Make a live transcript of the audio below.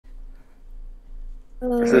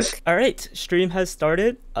This is All right, stream has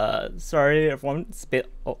started. Sorry everyone, it's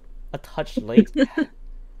a touch late.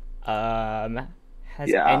 Um, has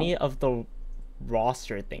yeah. any of the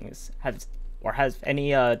roster things has any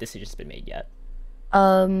decisions been made yet?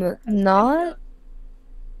 Not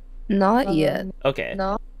yet. Okay,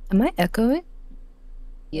 Am I echoing?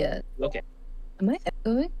 yeah. Okay, Am I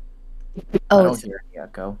echoing? I Oh, don't it's hear any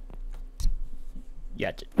echo.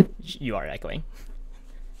 yeah, you are echoing.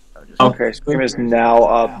 Okay, stream is now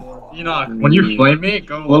up. Enoch, when you flame me,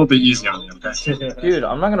 go a little bit easy on me, okay? Dude,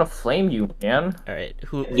 I'm not gonna flame you, man. All right,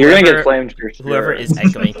 You're gonna get flamed for whoever sure. is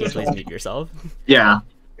echoing, can you please mute yourself? Yeah,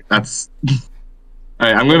 that's.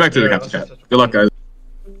 Alright, I'm going back to the captain chat. Good luck, guys.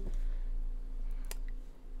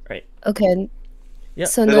 Right. okay. Yep.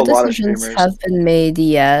 So There's no a lot of decisions streamers. have been made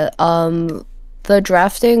yet. The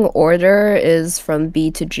drafting order is from B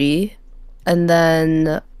to G, and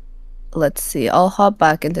then let's see. I'll hop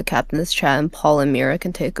back into Captain's chat, and Paul and Mira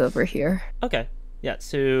can take over here. Okay. Yeah.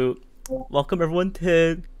 So, welcome everyone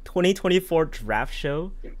to 2024 draft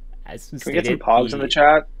show. As Can we get some pogs in the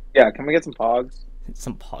chat? Yeah, can we get some pogs?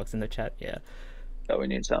 Some pogs in the chat. Yeah. Oh, we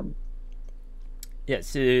need some. Yeah,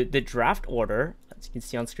 so the draft order, as you can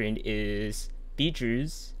see on screen, is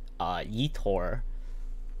Bijus, Yeetor,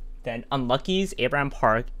 then Unlucky's Abraham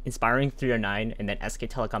Park, Inspiring 309, and then SK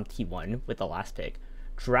Telecom T1 with the last pick.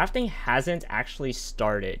 Drafting hasn't actually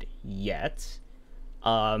started yet.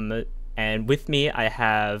 And with me, I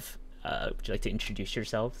have. Would you like to introduce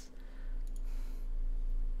yourselves?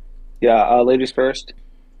 Yeah, ladies first.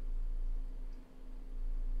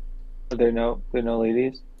 Are there no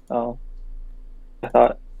ladies? Oh, I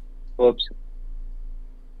thought. Whoops.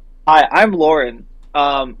 Hi, I'm Lauren.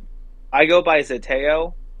 I go by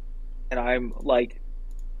Zateo, and I'm like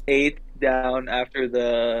 8th down after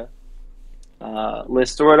the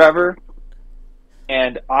list or whatever.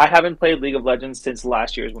 And I haven't played League of Legends since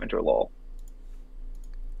last year's Winter LoL.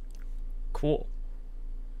 Cool.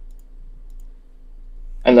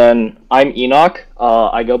 And then I'm Enoch.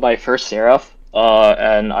 I go by First Seraph.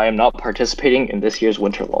 And I am not participating in this year's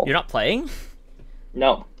Winter LoL. You're not playing?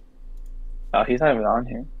 No. He's not even on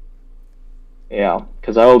here. Yeah,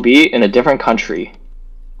 because I will be in a different country.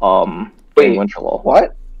 In Winter LoL.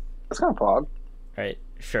 What? That's kind of pog. Right,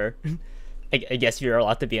 sure. I guess you're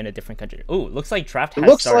allowed to be in a different country. Oh, looks like draft It has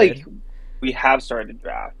looks started. like we have started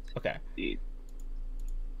draft. Okay. Indeed.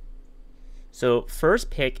 So first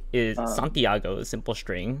pick is Santiago, simple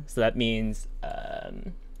string. So that means oh,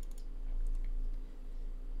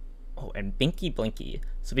 and Binky Blinky.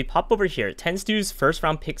 So we pop over here. Tenstu's first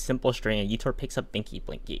round pick simple string, and Yitor picks up Binky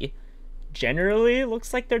Blinky. Generally,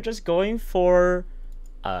 looks like they're just going for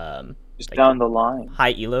Just like down the line.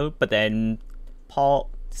 high elo, but then Paul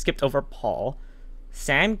skipped over Paul.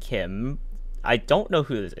 Sam Kim, I don't know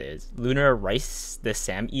who this is. Lunar Rice, the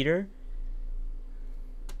Sam Eater.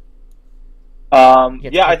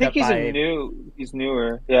 Gets Yeah, I picked think up he's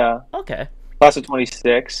newer. Yeah, Okay. class of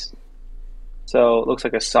 26. So it looks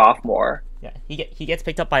like a sophomore. Yeah, he gets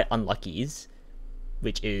picked up by Unluckies,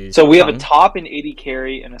 which is So we have a Chung. top and 80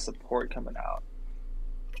 carry and a support coming out.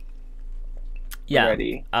 Yeah.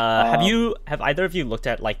 Already. Have either of you looked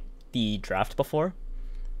at like the draft before?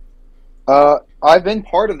 I've been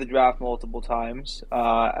part of the draft multiple times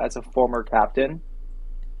as a former captain,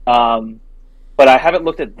 but I haven't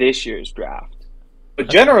looked at this year's draft. But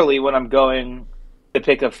generally, when I'm going to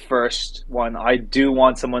pick a first one, I do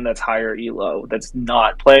want someone that's higher elo, that's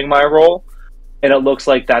not playing my role, and it looks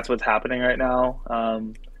like that's what's happening right now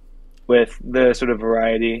with the sort of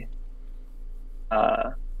variety.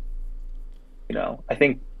 I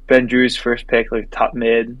think Ben Drew's first pick, like top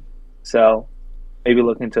mid, so maybe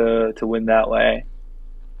looking to win that way.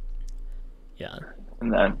 Yeah.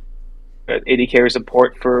 And then 80 carry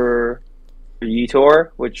support for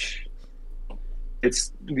Yeetor, which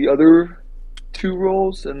it's the other two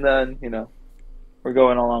roles, and then we're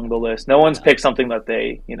going along the list. No one's picked something that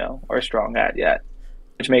they are strong at yet,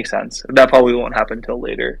 which makes sense. That probably won't happen until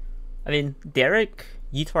later. I mean, Derek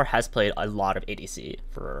Yitor has played a lot of ADC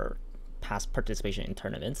for past participation in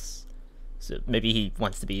tournaments, so maybe he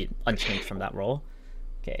wants to be unchanged from that role.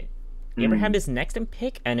 Okay, Abraham is next in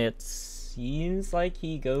pick, and it seems like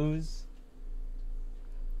he goes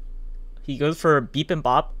for Beep and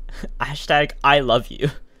Bop hashtag I love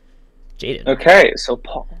you, Jaden. Okay,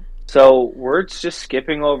 so we're just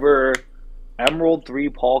skipping over Emerald 3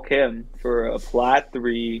 Paul Kim for a Plat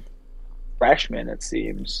 3 freshman, it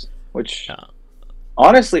seems. Which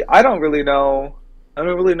honestly, I don't really know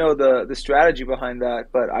the strategy behind that,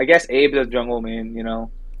 but I guess Abe's a jungle main,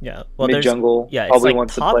 Yeah, well, mid jungle. Yeah, it's probably like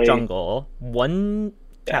wants top to play jungle. One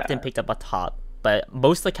captain picked up a top, but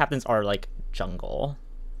most of the captains are like jungle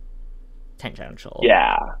tangential.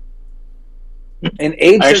 Yeah. And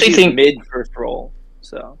Abe I says actually he's think- mid first roll,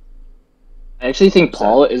 so I actually think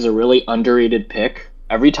Paul is a really underrated pick.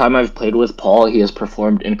 Every time I've played with Paul, he has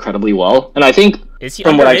performed incredibly well, and I think Is he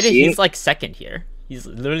from what I've underrated? seen, He's like second here. He's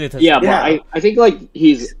literally the yeah, second. but I think like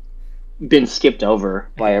he's been skipped over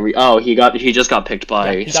by every. Oh, he just got picked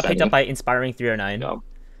by. Yeah, he got picked Spenny. up by Inspiring 309, Yeah.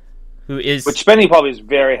 who is which Spenny probably is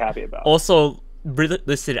very happy about. also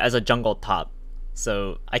listed as a jungle top.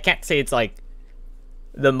 So I can't say it's like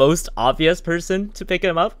the most obvious person to pick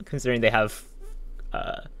him up, considering they have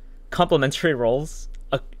complementary roles.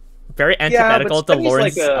 Very antithetical to Spenny's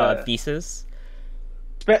Lauren's like a- thesis.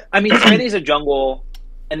 I mean, Spenny's a jungle,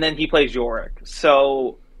 and then he plays Yorick.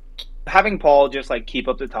 So having Paul just like keep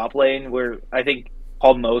up the top lane, where I think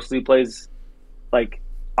Paul mostly plays like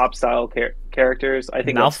top style characters. I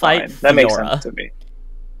think that's Malphite, fine. That makes Fiora. sense to me.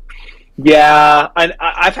 Yeah, and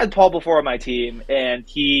I've had Paul before on my team, and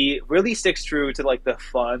he really sticks true to like the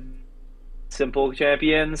fun, simple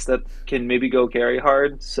champions that can maybe go carry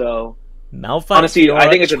hard. So Malphite, honestly, Fiora, I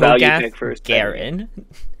think it's a value Cho'Gath, pick for Spenny. Garen.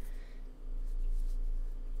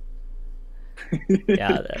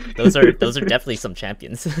 Yeah, those are definitely some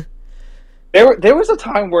champions. There was a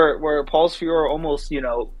time where Paul's Fiora almost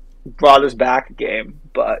brought us back a game,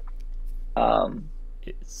 but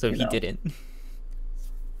So he didn't.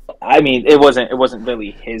 I mean it wasn't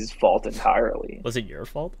really his fault entirely. Was it your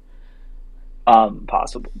fault?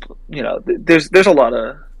 Possible. There's a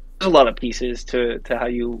lot of pieces to how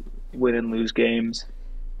you win and lose games.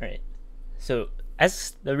 Right. So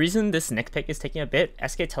as the reason this next pick is taking a bit,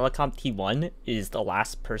 SK Telecom T1 is the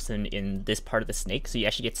last person in this part of the snake, so he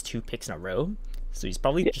actually gets 2 picks in a row. So he's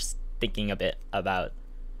probably just thinking a bit about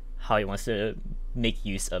how he wants to make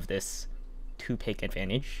use of this 2-pick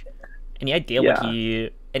advantage. Any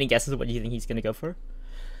idea any guesses what you think he's gonna go for?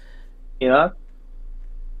 Yeah.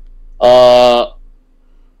 Oh,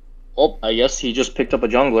 I guess he just picked up a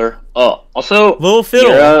jungler. Oh, also, Lil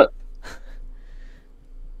Fiddle. Mira,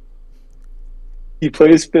 He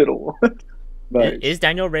plays fiddle. Nice. Is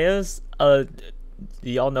Daniel Reyes? Do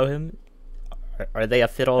y'all know him? Are they a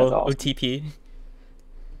fiddle That's awesome. OTP?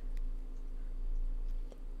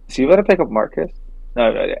 So you better pick up Marcus.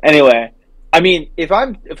 No. Anyway, I mean, if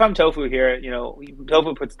I'm Tofu here,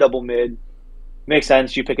 Tofu puts double mid. Makes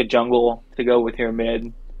sense. You pick a jungle to go with your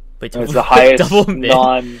mid. Wait, It's the highest double mid?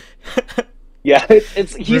 non. Yeah,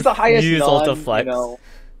 he's the highest Refuse non. Ultiflex.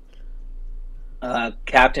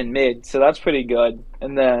 Captain mid, so that's pretty good.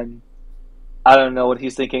 And then I don't know what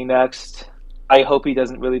he's thinking next. I hope he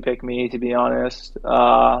doesn't really pick me, to be honest.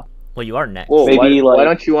 Well, you are next. whoa, Maybe, why like-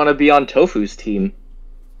 don't you want to be on Tofu's team?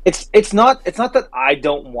 It's not that I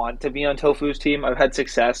don't want to be on Tofu's team. I've had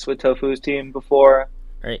success with Tofu's team before.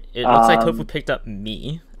 Right. It looks like Tofu Um, picked up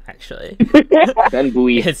me, actually, Ben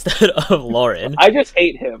Bui. instead of Lauren. I just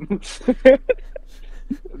hate him.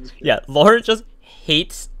 Yeah, Lauren just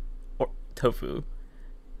hates Tofu.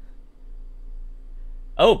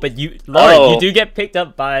 Oh, but Lauren, you do get picked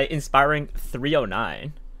up by Inspiring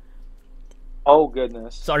 309. Oh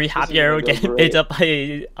goodness. So are you This happy is you're gonna go getting great. picked up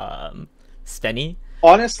by Spenny?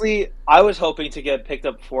 Honestly, I was hoping to get picked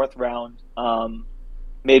up 4th round,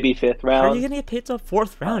 maybe 5th How are you round. gonna get picked up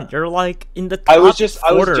 4th round? You're like in the top I was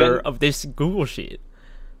quarter gen- of this Google sheet.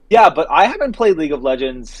 Yeah, but I haven't played League of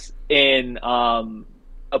Legends in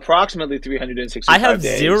approximately 365 I have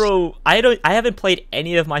days. zero. I haven't played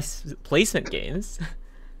any of my placement games.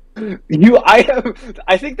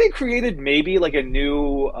 I think they created maybe like a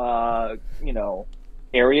new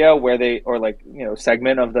area where they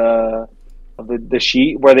segment of the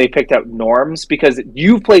sheet where they picked out norms, because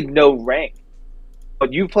you've played no rank,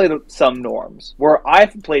 but you've played some norms where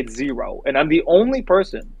I've played 0, and I'm the only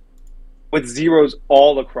person with zeros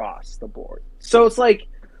all across the board. So it's like,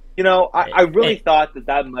 I really thought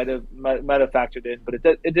that might have factored in, but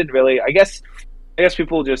it didn't really. I guess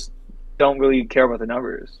people just don't really care about the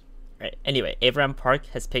numbers. Right. Anyway, Abraham Park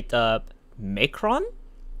has picked up Macron.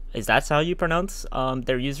 Is that how you pronounce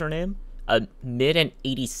their username? A mid and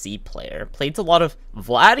ADC player. Plays a lot of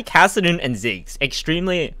Vlad, Kassadin, and Ziggs.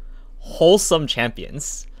 Extremely wholesome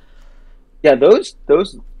champions. Yeah, those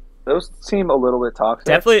seem a little bit toxic.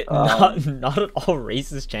 Definitely not at all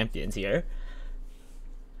racist champions here.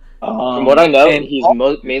 From what I know, and he's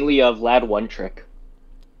mainly a Vlad one trick.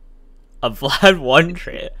 A Vlad one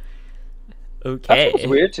trick. Okay. That feels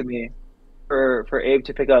weird to me for Abe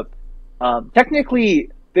to pick up.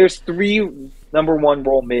 Technically, there's 3 number 1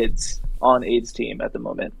 role mids on Abe's team at the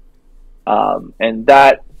moment, and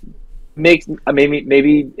that makes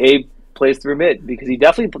maybe Abe plays through mid, because he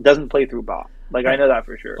definitely doesn't play through bot. Like I know that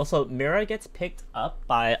for sure. Also, Mira gets picked up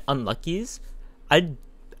by Unluckies. I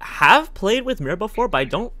have played with Mira before, but I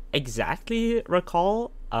don't exactly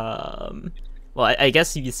recall. Well, I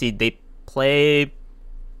guess you see they play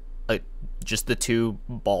just the two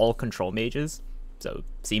ball control mages, so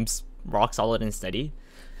seems rock solid and steady.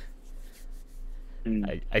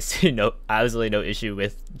 I see absolutely no issue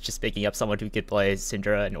with just picking up someone who could play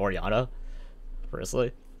Syndra and Orianna,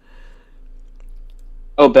 personally.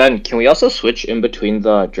 Oh, Ben, can we also switch in between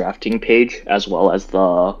the drafting page as well as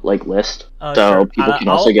the list, so Sure. people can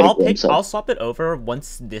also get a glimpse I'll of? swap it over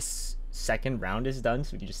once this second round is done,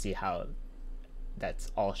 so we can just see how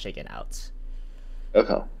that's all shaken out.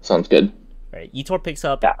 Okay, sounds good. Right, Etor picks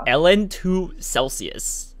up Yeah. LN2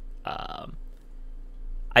 Celsius.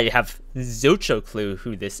 I have zilcho clue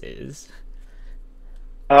who this is.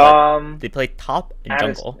 They play top and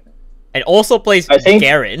jungle, and also plays I think-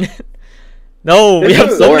 Garen. No, we This have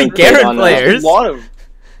is- so many Lauren Garen on, players. A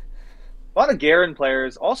lot of Garen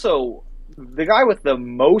players. Also, the guy with the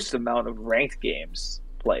most amount of ranked games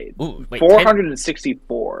played. Ooh, wait,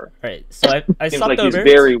 464. Right, so I Seems swapped like he's over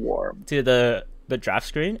very warm. to the draft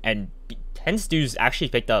screen, and Tenstu's actually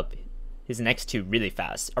picked up his next two really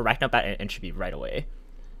fast. Arachnobat and Entropy right away.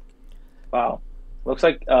 Wow. Looks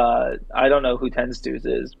like I don't know who Tenstu's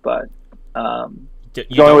is, but You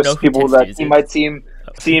going don't with know who people that Tenstu's he is? might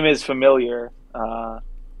seem as familiar for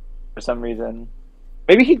some reason.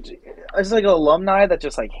 Maybe he is like an alumni that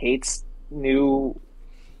just like hates new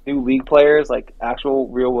league players, like actual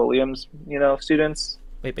real Williams, students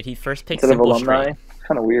Wait, but he first picked instead of Simple alumni. String.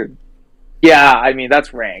 Kind of weird. Yeah, I mean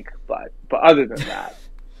that's rank, but other than that,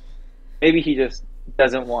 maybe he just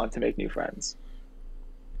doesn't want to make new friends.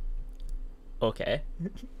 Okay.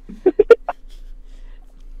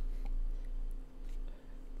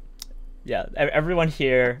 Yeah, everyone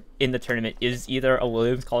here in the tournament is either a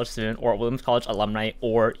Williams College student or a Williams College alumni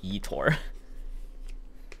or eTour.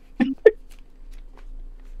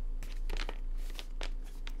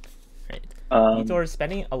 Right. eTour is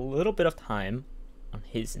spending a little bit of time on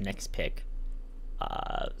his next pick.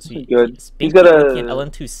 So Good. He's got an a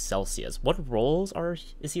LN2 Celsius. What roles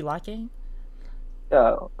is he lacking?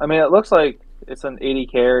 yeah. I mean, it looks like it's an 80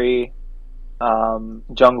 carry,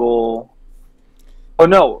 jungle. Oh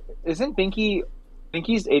no, isn't Binky's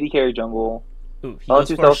 80 carry jungle? Ooh, he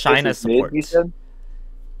goes for Shine as support. You said?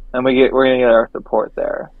 And we're gonna get our support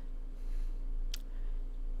there.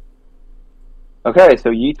 Okay, so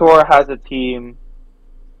Yitor has a team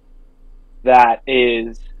that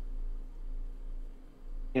is,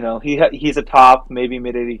 he's a top, maybe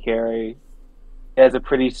mid 80 carry. He has a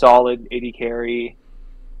pretty solid 80 carry.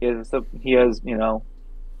 He has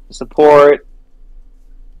support.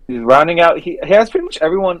 He's rounding out. He has pretty much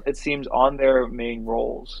everyone, it seems, on their main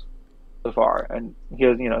roles so far, and he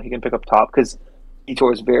has he can pick up top because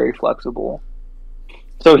Etor is very flexible.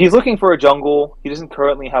 So he's looking for a jungle. He doesn't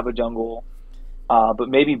currently have a jungle, but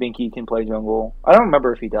maybe Binky can play jungle. I don't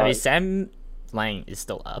remember if he does. I mean, Sam Lang is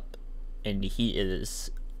still up, and he is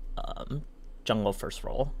jungle first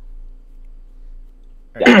role.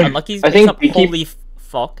 Right. Unlucky's I picks think up Binky- holy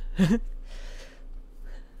fuck.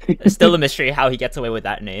 It's still a mystery how he gets away with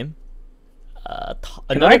that name.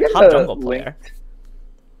 Another get top a jungle link? player.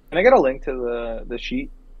 Can I get a link to the sheet?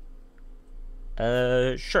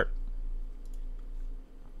 Sure.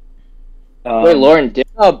 Wait, Lauren, did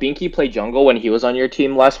Binky play jungle when he was on your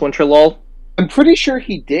team last winter, lol? I'm pretty sure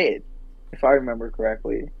he did, if I remember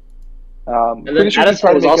correctly. And then pretty sure he Addison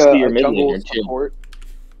tried to was make also a your mid jungle laner, too. support,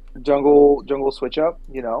 jungle switch up.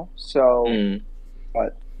 So, Mm.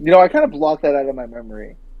 but I kind of blocked that out of my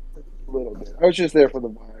memory a little bit. I was just there for the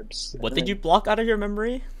vibes. What did you block out of your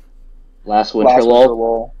memory? Last winter, Last lol. winter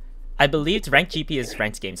lol. I believed ranked GP is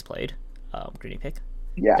ranked games played. Greeny pick.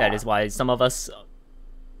 Yeah. That is why some of us.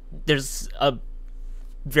 There's a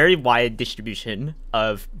very wide distribution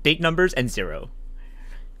of big numbers and zero.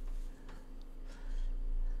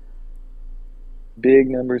 Big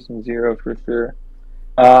numbers and zero for sure.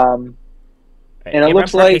 Right, And it Abraham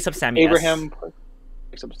looks Park like picks up Sammy Abraham S.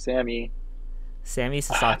 picks up Sammy. Sammy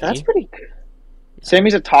Sasaki. That's pretty good.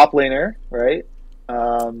 Sammy's a top laner, right?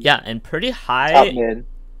 Yeah, and pretty Top high mid.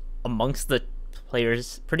 amongst the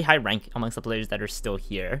players. Pretty high rank amongst the players that are still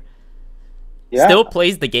here. Yeah. Still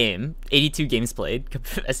plays the game. 82 games played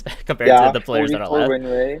compared to the players that are 44 left. win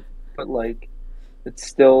rate, but it's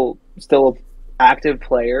still an active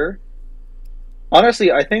player. Honestly,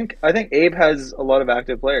 I think Abe has a lot of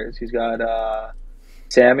active players. He's got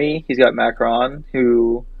Sammy, he's got Macron,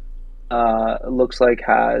 who looks like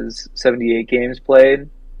has 78 games played.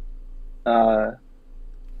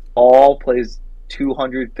 All plays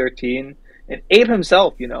 213, and Abe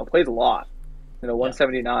himself, plays a lot.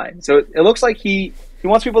 179. So it looks like he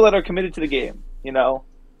wants people that are committed to the game.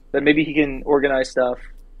 That maybe he can organize stuff,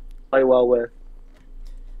 play well with.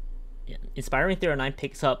 Yeah. Inspiring 309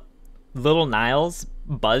 picks up Little Niles,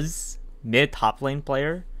 Buzz, mid top lane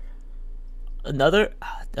player. Another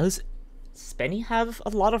does Spenny have a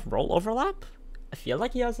lot of role overlap? I feel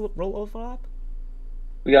like he has role overlap.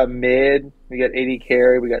 We got mid, we got AD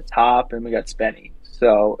carry, we got top, and we got Spenny.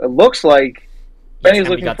 So it looks like Spenny's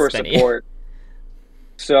looking for Spenny. support.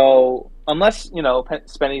 So unless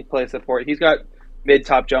Spenny plays support, he's got mid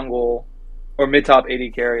top jungle or mid top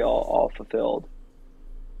AD carry all fulfilled.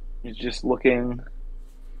 He's just looking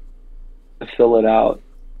to fill it out.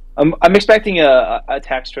 I'm expecting a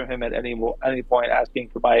text from him at any point asking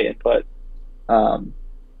for my input, but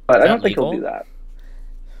I don't think he'll do that.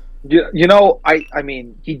 I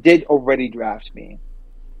mean, he did already draft me,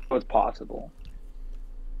 so it's possible.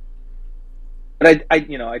 But I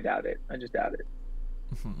doubt it. I just doubt it.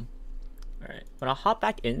 Mm-hmm. All right, but I'll hop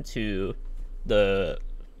back into the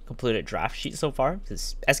completed draft sheet so far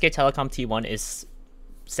because SK Telecom T1 is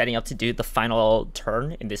setting up to do the final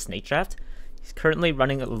turn in this snake draft. He's currently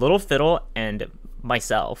running a Little Fiddle and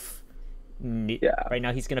myself. Yeah. Right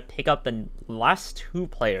now, he's gonna pick up the last two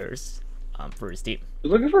players for his team.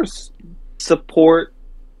 He's looking for support,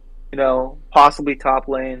 possibly top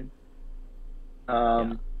lane.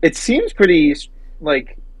 It seems pretty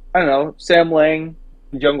like, I don't know, Sam Lang,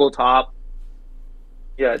 jungle top.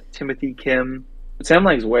 Yeah, Timothy Kim. But Sam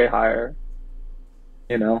Lang's way higher.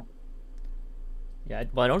 Yeah,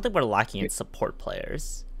 well, I don't think we're lacking in support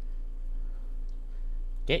players.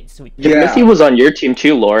 Okay, so Timothy was on your team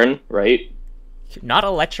too, Lauren, right? Not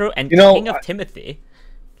Electro and King of Timothy.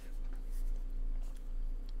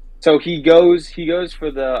 So he goes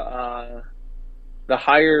for the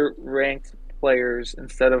higher ranked players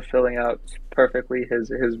instead of filling out perfectly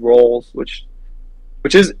his roles, which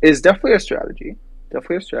is definitely a strategy.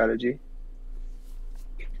 Definitely a strategy.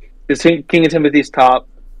 Because King of Timothy's top,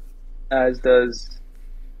 as does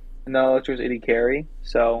Electro's AD carry.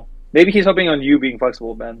 So maybe he's hoping on you being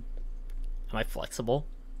flexible, Ben. Am I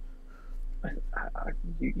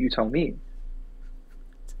You tell me.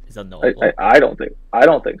 Is that knowable? I don't think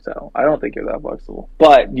so. I don't think you're that flexible.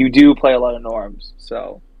 But you do play a lot of norms,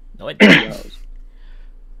 so no, it doesn't.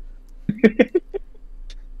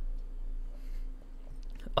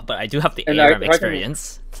 But I do have the ARAM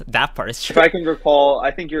experience. That part is true. If I can recall,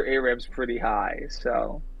 I think your ARAM's pretty high,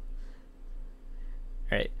 so.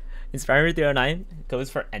 Alright. Inspiring 309 goes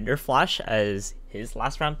for Ender Flash as his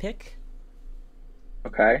last round pick.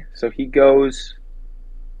 Okay, so he goes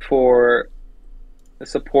for the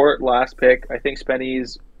support last pick. I think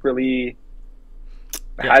Spenny's really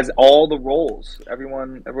has all the roles.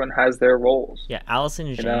 Everyone has their roles. Yeah,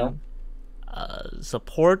 Allison Zhang,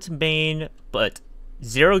 support main, but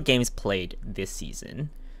 0 games played this season.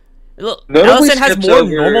 Look, Allison has more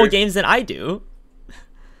normal games than I do.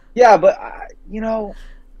 Yeah, but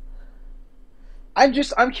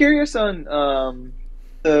I'm curious on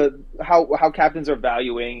how captains are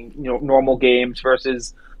valuing normal games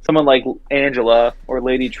versus someone like Angela or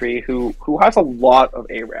Lady Tree who has a lot of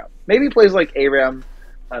ARAM. Maybe plays like ARAM,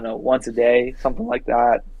 I don't know, once a day, something like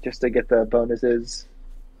that, just to get the bonuses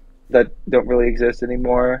that don't really exist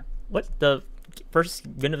anymore. What, the first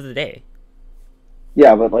win of the day?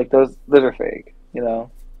 Yeah, but like those are fake, Alright.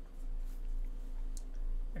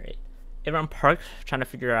 Aaron Park trying to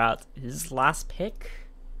figure out his last pick.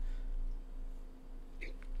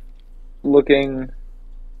 Looking.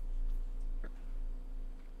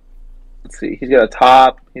 Let's see. He's got a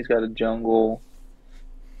top. He's got a jungle.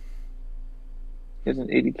 He has an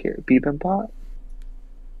 80 carry. Beepin' pot?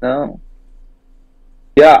 No.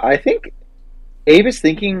 Yeah, I think Abe is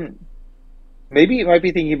thinking. Maybe he might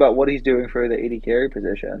be thinking about what he's doing for the 80 carry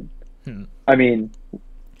position. I mean,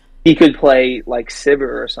 he could play like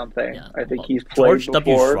Sivir or something. Yeah, I think he's played George before,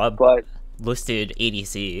 W. Shrub but listed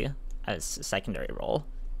ADC as a secondary role.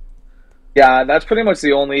 Yeah, that's pretty much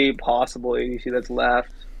the only possible ADC that's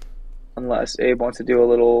left, unless Abe wants to do a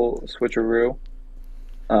little switcheroo.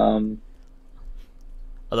 Although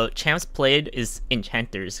champs played is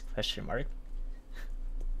Enchanters ?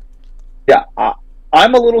 Yeah,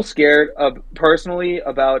 I'm a little scared personally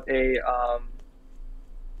about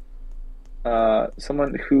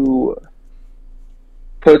someone who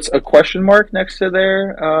puts a question mark next to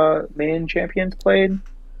their main champions played.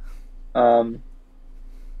 But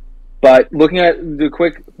looking at the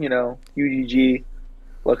quick, UGG,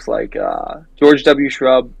 looks like George W.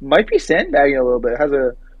 Shrub might be sandbagging a little bit. Has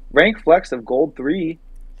a rank flex of gold 3.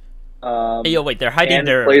 Hey, yo, wait, they're hiding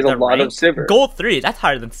their plays a their lot rank? of Sivir. Gold 3, that's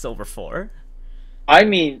higher than silver 4. I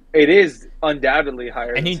mean, it is undoubtedly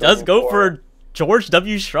higher And than he does Silver go 4, for George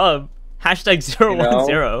W. Shrub. Hashtag you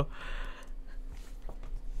know?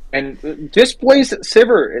 010. And just plays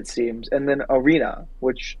Sivir, it seems, and then Arena,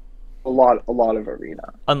 which a lot of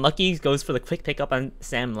Arena. Unlucky goes for the quick pickup on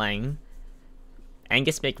Sam Lang.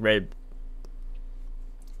 Angus McRib.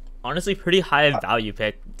 Honestly, pretty high value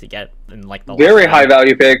pick to get in like the Very last high game.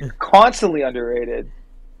 value pick, constantly underrated.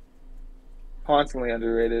 Constantly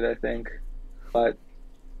underrated, I think. But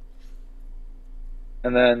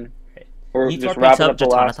and then we're Nitor just picks wrapping up up the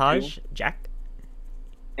last two. Jatanataj, Jack.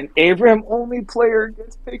 And Abram only player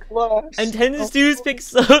gets picked last. And Tennis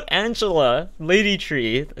picks up Angela. Lady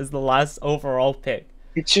Tree is the last overall pick.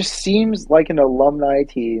 It just seems like an alumni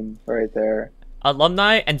team right there.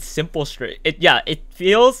 Alumni and Simple String. It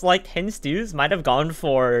feels like Ten might have gone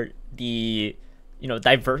for the,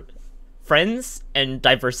 friends and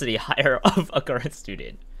diversity hire of a current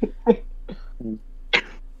student.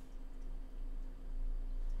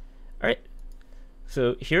 Alright.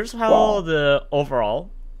 So here's how the overall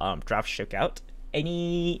draft shook out.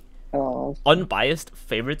 Any unbiased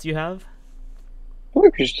favorites you have? I feel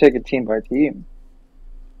like we should take it team by team.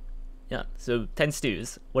 Yeah. So 10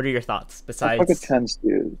 stews. What are your thoughts Let's look at besides 10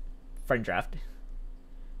 stews. friend draft?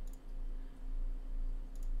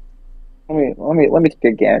 Let me take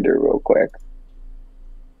a gander real quick.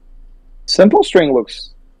 Simple String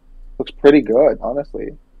looks pretty good,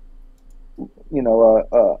 honestly. You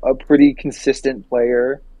know, a pretty consistent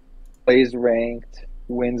player, plays ranked,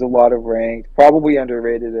 wins a lot of ranked. Probably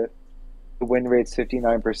underrated if the win rate's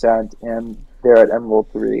 59% and they're at Emerald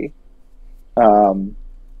 3.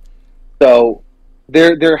 So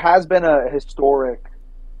there has been a historic,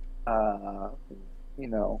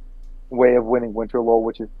 way of winning Winter LoL,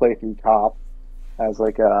 which is play through top as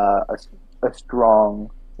like a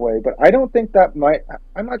strong way. But I don't think that might.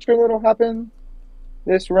 I'm not sure that'll happen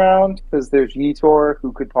this round because there's Yitor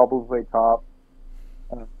who could probably play top.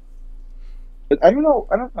 But I don't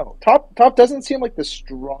know. Top doesn't seem like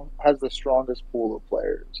has the strongest pool of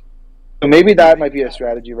players. So maybe that might be a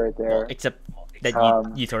strategy right there. Well, except that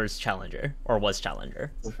Yitor's challenger or was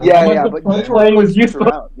challenger. Yeah, but Yitor was used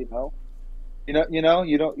around, you know.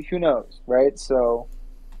 You don't. Who knows, right? So,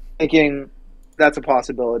 thinking that's a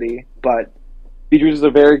possibility. But Beatrice is a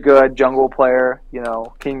very good jungle player. You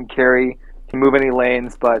know, can carry, can move any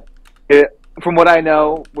lanes. But from what I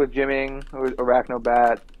know with Jimming,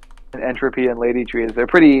 Arachnobat, and Entropy and Lady Trees, they're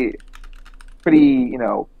pretty,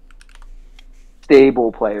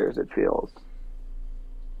 stable players. It feels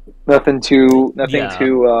nothing too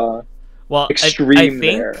well extreme I think,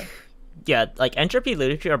 there. Yeah, like Entropy and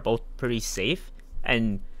Lady Tree are both pretty safe,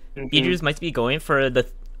 and Beatrice might be going for the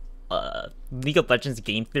League of Legends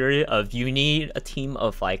game theory of you need a team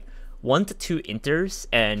of like 1 to 2 inters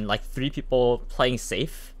and like 3 people playing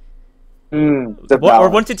safe. Or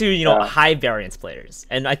 1 to 2, high variance players.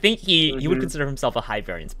 And I think he would consider himself a high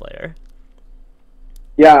variance player.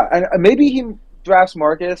 Yeah, and maybe he drafts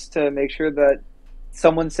Marcus to make sure that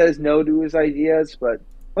someone says no to his ideas, but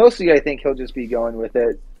mostly I think he'll just be going with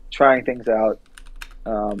it, trying things out.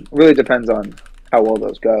 Really depends on how well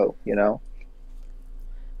those go, you know?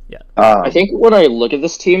 Yeah. I think when I look at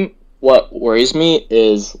this team, what worries me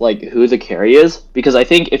is like who the carry is, because I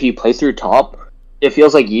think if you play through top, it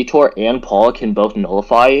feels like Yitor and Paul can both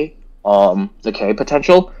nullify the carry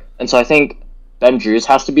potential, and so I think Ben Drews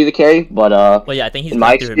has to be the carry. But well, yeah, I think he's in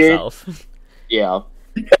my through experience, himself. Yeah.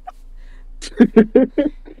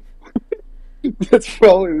 That's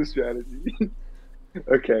probably the strategy.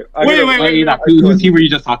 Okay. Wait. Whose team were you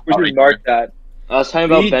just talking about? Mark that. I was talking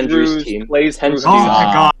about Ben Drews' team. Plays through Oh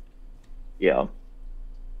my god. Yeah.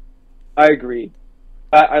 I agree.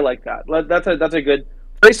 I like that. That's a good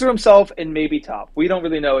plays through himself and maybe top. We don't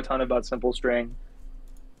really know a ton about Simple String.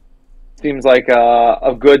 Seems like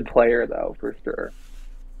a good player though, for sure.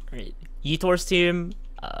 Right. Yitor's team,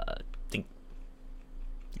 I think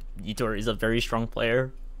Yitor is a very strong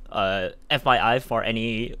player. FYI, for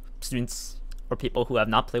any students or people who have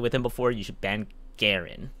not played with him before, you should ban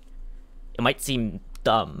Garen. It might seem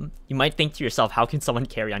dumb. You might think to yourself, how can someone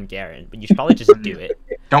carry on Garen? But you should probably just do it.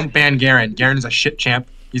 Don't ban Garen. Garen is a shit champ.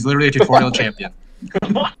 He's literally a tutorial champion.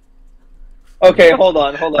 Okay, hold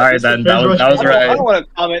on. All right, then that was right. I don't want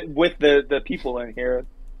to comment with the people in here.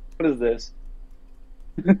 What is this?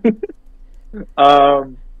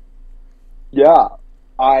 Yeah.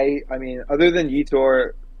 I mean, other than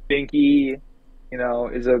Yitor, Binky,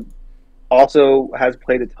 also has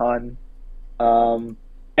played a ton.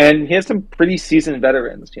 And he has some pretty seasoned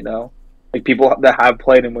veterans, like people that have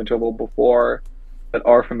played in Winter LoL before that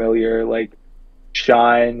are familiar, like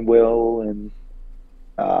Shine, Will, and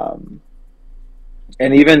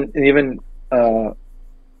And even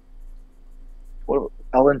what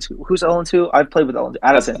Ellen two? Who's Ellen two? I've played with Ellen two.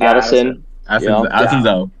 That's Addison, yeah, Addison. Addison. Addison's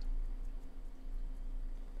Yeah. out.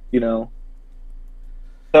 You know,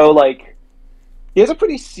 so like he has a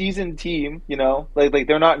pretty seasoned team. You know, like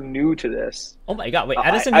they're not new to this. Oh my god, wait,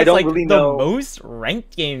 Addison I has don't like really the know. most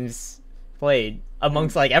ranked games played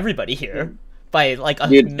amongst like everybody here by like a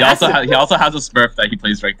Dude, massive. He also has a Smurf that he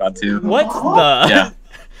plays ranked on too. What the? Yeah.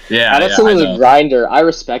 Yeah, Addison I is know. a grinder. I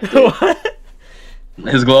respect it. What?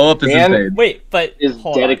 His glow up is Dan- insane. Wait, but Is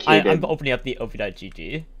hold on. dedicated. I'm opening up the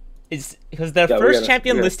OP.GG. It's because their Yeah, we first gotta-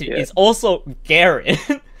 champion we gotta listed see it. is also Garen.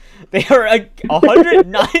 They are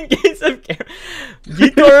 109 games of Garen.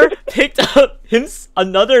 Vitor picked up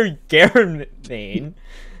another Garen main.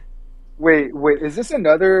 Wait, is this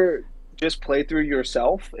another just play through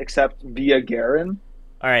yourself, except via Garen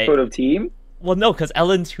All right. sort of team? Well, no, because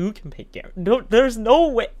Ellen too can pick Garen. No, there's no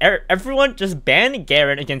way. Everyone just ban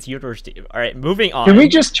Garen against Vitor's team. All right, moving on. Can we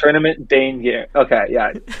just tournament Bane Garen? Okay,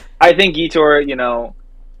 yeah. I think Gitor, you know,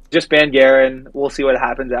 just ban Garen. We'll see what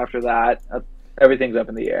happens after that. Everything's up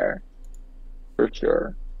in the air. For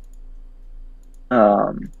sure.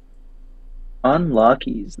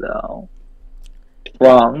 Unluckies, though.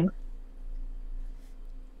 Sprung.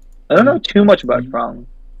 I don't know too much about Sprung.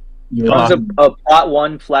 Sprung's a plot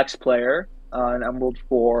 1 flex player, an Emerald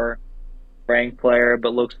 4 rank player,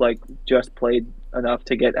 but looks like just played enough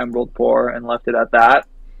to get Emerald 4 and left it at that.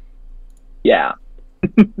 Yeah.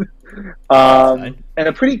 And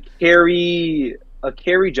a pretty carry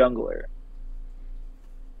jungler.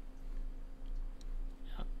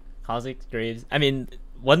 Kha'Zix, Graves. I mean,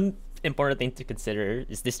 one important thing to consider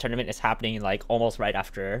is this tournament is happening like almost right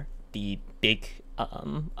after the big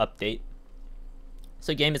update.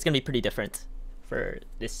 So game is gonna be pretty different for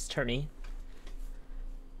this tourney.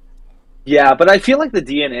 Yeah, but I feel like the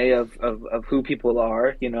DNA of who people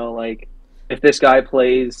are, you know, like if this guy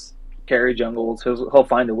plays carry jungles, he'll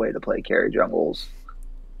find a way to play carry jungles.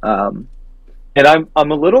 And I'm a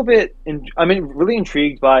little bit really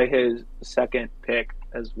intrigued by his second pick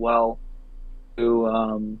as well, who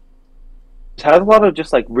has a lot of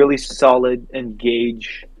just like really solid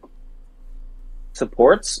engage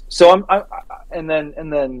supports. So and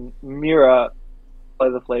then Mira play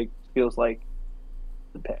the Flake feels like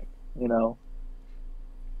the pick, you know.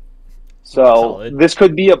 So Solid. this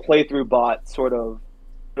could be a playthrough bot sort of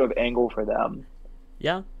angle for them.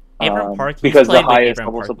 Yeah, Abraham Park. He's because the played with highest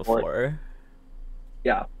Abraham level Park support. before.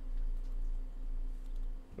 Yeah.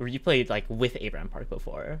 Or you played like with Abraham Park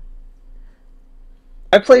before.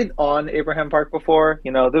 I played on Abraham Park before.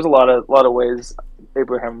 You know, there's a lot of ways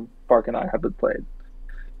Abraham Park and I have been played.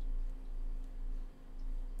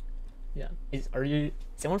 Yeah. Is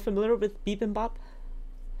anyone familiar with Beep and Bop?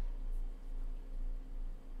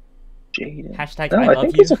 Jaden. Hashtag No, I I love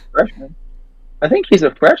think you. he's a freshman. I think he's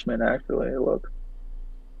a freshman actually. Look,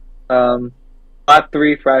 top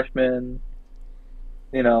 3 freshman.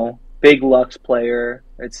 You know, big Lux player.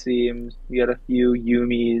 It seems you got a few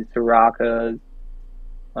Yumis, Sorakas.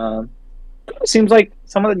 Seems like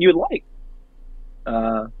someone that you would like.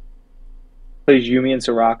 Plays Yumi and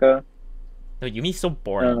Soraka. No, Yumi's so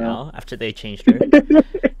boring I don't know. now after they changed her.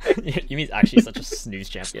 Yumi's actually such a snooze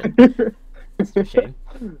champion. It's a shame.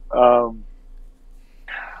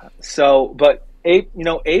 So, but Abe, you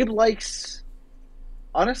know, Abe likes.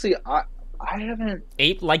 Honestly, I haven't.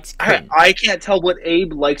 Abe likes Quinn. I can't tell what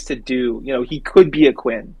Abe likes to do. You know, he could be a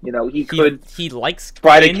Quinn. You know, he could He likes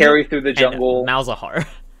try to Quinn carry through the and jungle. Malzahar.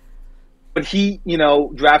 But he, you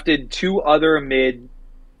know, drafted 2 other mid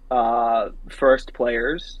first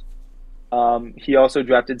players. He also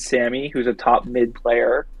drafted Sammy, who's a top mid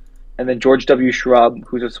player, and then George W. Shrub,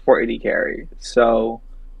 who's a support AD carry. So,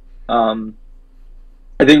 I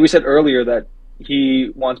think we said earlier that he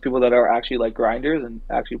wants people that are actually like grinders and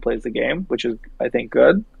actually plays the game, which is, I think,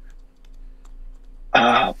 good.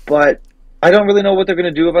 But I don't really know what they're going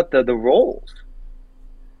to do about the roles.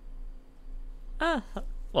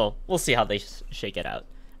 Well, we'll see how they shake it out.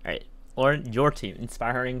 All right, Lauren, your team,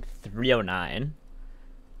 Inspiring 309.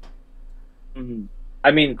 Mm-hmm.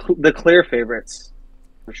 I mean, the clear favorites,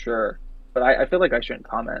 for sure. But I feel like I shouldn't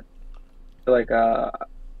comment. I feel like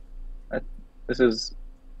this is...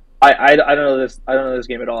 I don't know this. I don't know this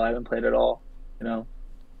game at all. I haven't played it at all. You know,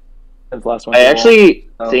 since the last one. I actually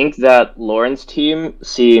think that Lauren's team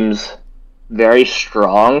seems very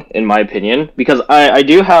strong, in my opinion, because I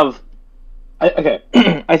do have. Okay,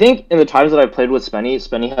 I think in the times that I've played with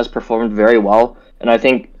Spenny has performed very well, and I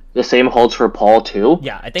think the same holds for Paul too.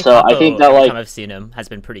 Yeah, I think so. Paco, I think that every like time I've seen him has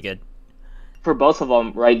been pretty good. for both of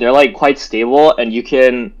them, right, they're like quite stable, and you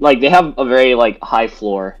can like they have a very like high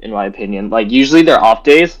floor in my opinion. Like usually their off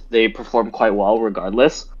days, they perform quite well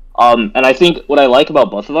regardless. And I think what I like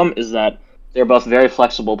about both of them is that they're both very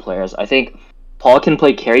flexible players. I think Paul can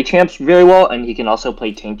play carry champs very well, and he can also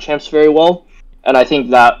play tank champs very well. And I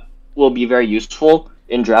think that will be very useful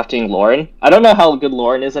in drafting Lauren. I don't know how good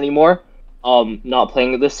Lauren is anymore, not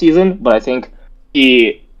playing this season, but I think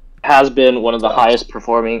he has been one of the highest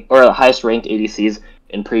performing or the highest ranked ADCs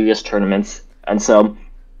in previous tournaments. And so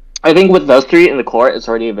I think with those three in the core, it's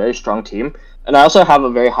already a very strong team. And I also have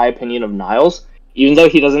a very high opinion of Niles. Even though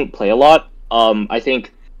he doesn't play a lot, I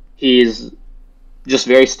think he's just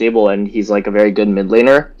very stable and he's like a very good mid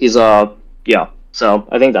laner. He's yeah. So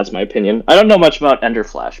I think that's my opinion. I don't know much about Ender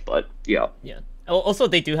Flash, but yeah. Yeah. Also,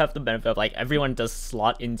 they do have the benefit of like everyone does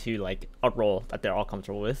slot into like a role that they're all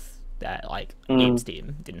comfortable with that like Games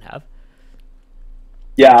team didn't have.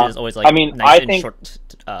 Yeah, Which is always like I mean, nice I and think short,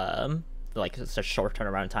 like it's a short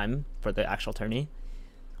turnaround time for the actual tourney.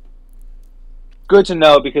 good to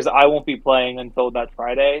know because I won't be playing until that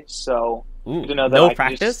Friday. So Ooh, good to know that no I can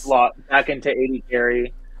just practice. slot back into AD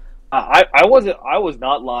carry. I was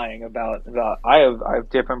not lying about I have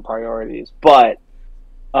different priorities, but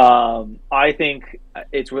I think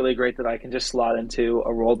it's really great that I can just slot into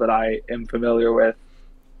a role that I am familiar with,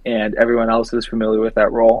 and everyone else is familiar with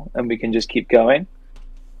that role, and we can just keep going.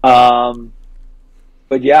 But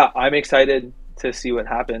yeah, I'm excited to see what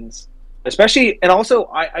happens, especially, and also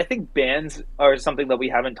I think bans are something that we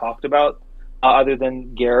haven't talked about other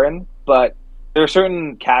than Garen, but there are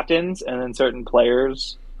certain captains and then certain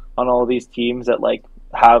players on all these teams that like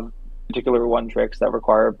have particular one tricks that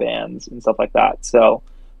require bans and stuff like that. So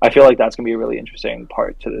I feel like that's gonna be a really interesting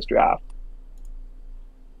part to this draft.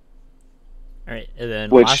 All right, and then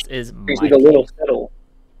Which last is brings me to Little Fiddle.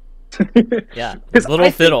 Yeah, Because Little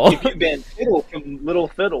I Fiddle. think if you ban Fiddle from Little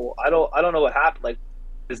Fiddle, I don't know what happened. Like,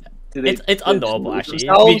 do they? It's did they just unknowable lose actually.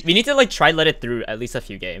 themselves? We need to like try let it through at least a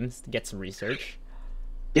few games to get some research.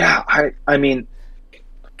 Yeah, I mean,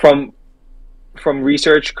 from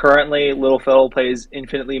research currently, Little Fiddle plays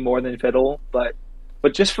infinitely more than Fiddle, but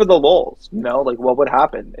just for the lulz, like what would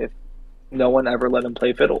happen if no one ever let him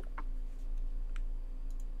play Fiddle?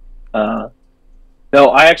 No,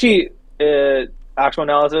 I actually actual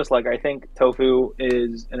analysis. Like, I think Tofu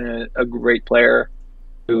is a great player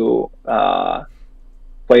who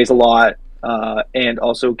plays a lot and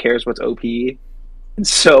also cares what's OP. And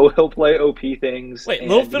so he'll play OP things. Wait, and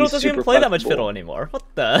Little Fiddle he's doesn't even super play that much flexible. Fiddle anymore. What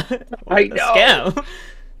the? I the know. scam.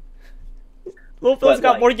 Little Fiddle's But,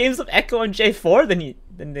 got like, more games of Echo and J4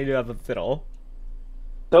 than they do have of Fiddle.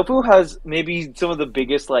 Tofu has maybe some of the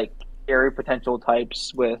biggest like carry potential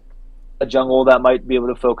types with a jungle that might be able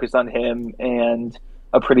to focus on him and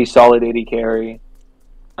a pretty solid AD carry.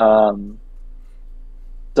 So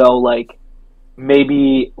like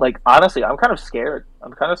maybe like honestly, I'm kind of scared.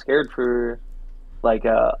 I'm kind of scared for like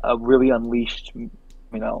a really unleashed,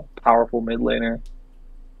 powerful mid laner.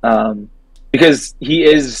 Because he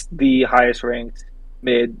is the highest ranked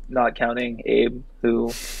mid, not counting Abe,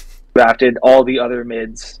 who drafted all the other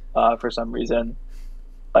mids for some reason.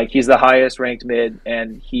 Like, he's the highest ranked mid,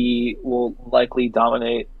 and he will likely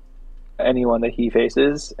dominate anyone that he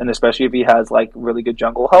faces, and especially if he has like really good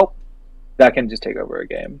jungle help, that can just take over a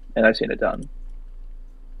game, and I've seen it done.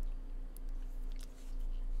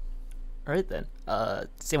 All right then.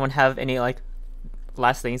 Does anyone have any like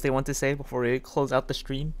last things they want to say before we close out the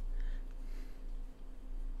stream?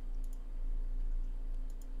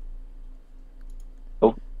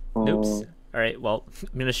 Nope. Alright, well,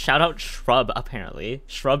 I'm gonna shout out Shrub, apparently.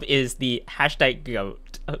 Shrub is the hashtag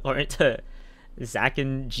GOAT, according to Zach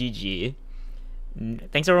and GG.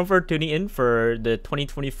 Thanks everyone for tuning in for the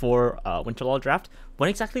 2024 Winter LoL Draft. When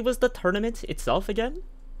exactly was the tournament itself again?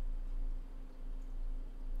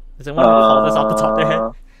 Does anyone recall this off the top of their head?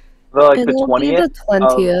 The It'll be 20th? the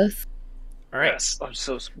 20th. Alright, Yes, I'm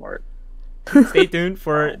so smart. stay tuned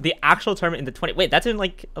for the actual tournament in the 20... Wait, that's in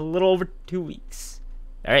like a little over 2 weeks.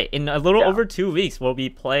 Alright, in a little over 2 weeks, we'll be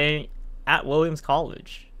playing at Williams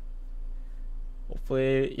College.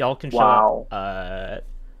 Hopefully, y'all can show up.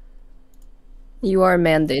 You are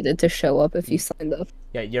mandated to show up if you signed up.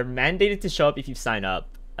 Yeah, you're mandated to show up if you sign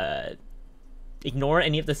up. Ignore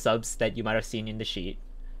any of the subs that you might have seen in the sheet.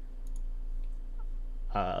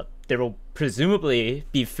 There will presumably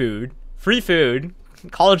be food. Free food.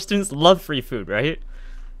 College students love free food, right?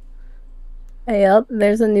 Hey, up,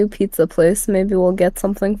 there's a new pizza place. Maybe we'll get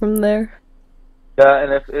something from there. Yeah,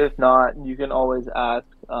 and if not, you can always ask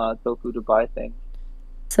Tofu to buy things.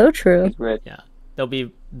 So true. He's rich. Yeah. There'll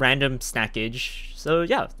be random snackage. So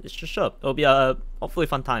yeah, it's just show up. It'll be a hopefully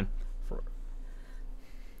fun time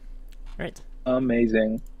right.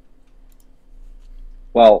 Amazing.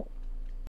 Well,